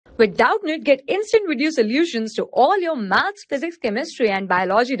With Doubtnut, get instant video solutions to all your maths, physics, chemistry, and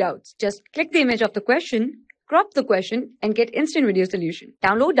biology doubts. Just click the image of the question, crop the question, and get instant video solution.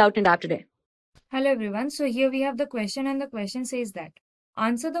 Download Doubtnut app today. Hello everyone. So here we have the question, and the question says that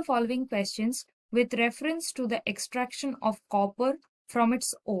answer the following questions with reference to the extraction of copper from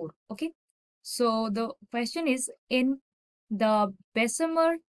its ore. Okay. So the question is, in the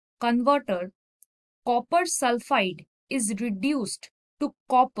Bessemer converter, copper sulphide is reduced to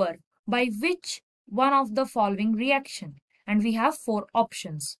copper by which one of the following reaction? And we have 4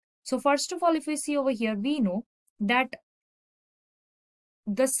 options. So first of all, if we see over here, we know that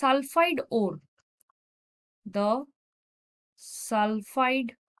the sulphide ore, the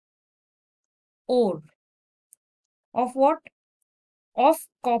sulphide ore of what? Of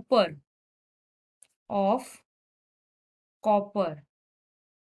copper.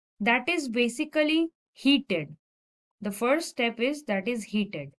 That is basically heated. The first step is that is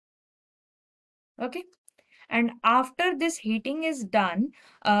heated. Okay. And after this heating is done,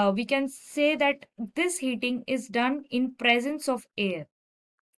 we can say that this heating is done in presence of air.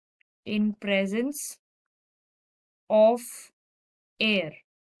 In presence of air.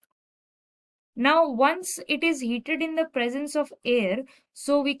 Now, once it is heated in the presence of air,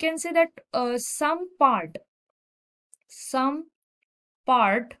 so we can say that some part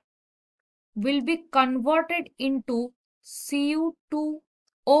will be converted into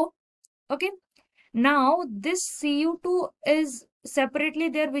Cu2O. Okay. Now, this Cu2 is separately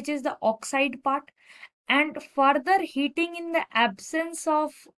there, which is the oxide part, and further heating in the absence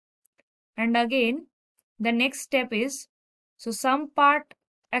of, and again, the next step is, so some part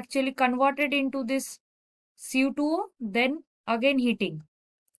actually converted into this Cu2O, then again heating.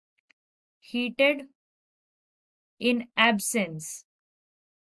 Heated in absence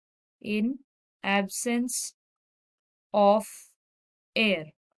of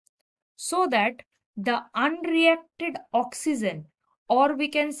air, so that the unreacted oxygen, or we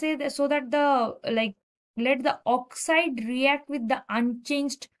can say that, so that the let the oxide react with the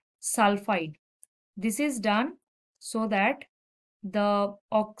unchanged sulphide. This is done so that the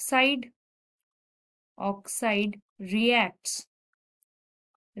oxide reacts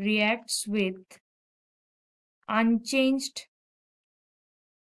with unchanged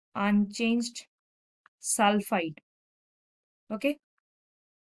sulphide. Okay.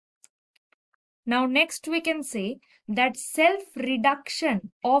 Now next we can say that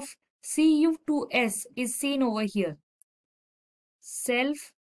self-reduction of Cu2S is seen over here.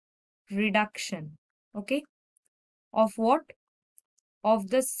 Self-reduction, okay, of what? Of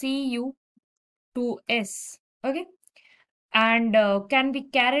the Cu2S, okay, and can be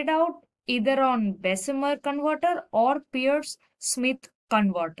carried out either on Bessemer converter or Peirce-Smith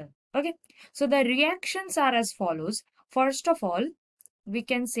converter. Okay, so the reactions are as follows. First of all, we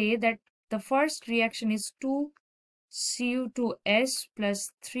can say that the first reaction is 2 Cu2S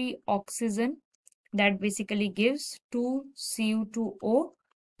plus 3 oxygen. That basically gives 2 Cu2O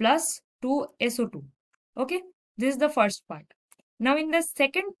plus 2 SO2. Okay, this is the first part. Now in the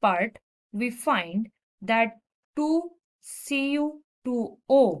second part, we find that 2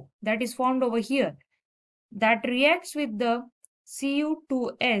 Cu2O that is formed over here, that reacts with the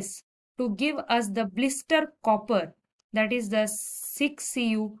Cu2S to give us the blister copper, that is the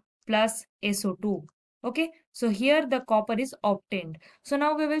 6Cu plus SO2. Okay, so here the copper is obtained. So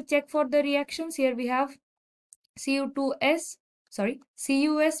now we will check for the reactions. Here we have CUS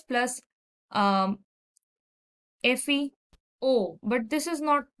plus FeO, but this is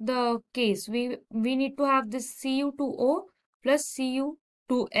not the case. We need to have this Cu2O plus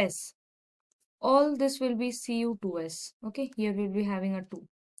Cu2S. All this will be Cu2S. Okay, here we will be having a 2.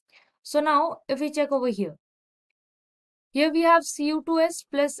 So now if we check over here, here we have Cu2S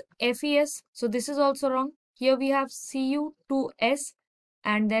plus FeS. So this is also wrong. Here we have Cu2S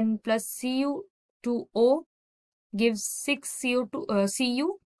and then plus Cu2O gives 6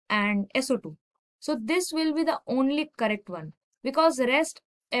 Cu and SO2. So this will be the only correct one, because rest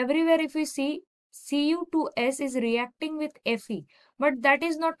everywhere if we see Cu2S is reacting with Fe, but that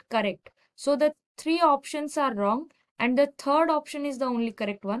is not correct. So the 3 options are wrong and the third option is the only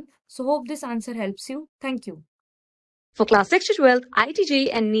correct one. So hope this answer helps you. Thank you. For class 6 to 12, IIT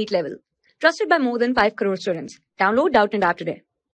JEE and NEET level. Trusted by more than 5 crore students. Download Doubtnut app today.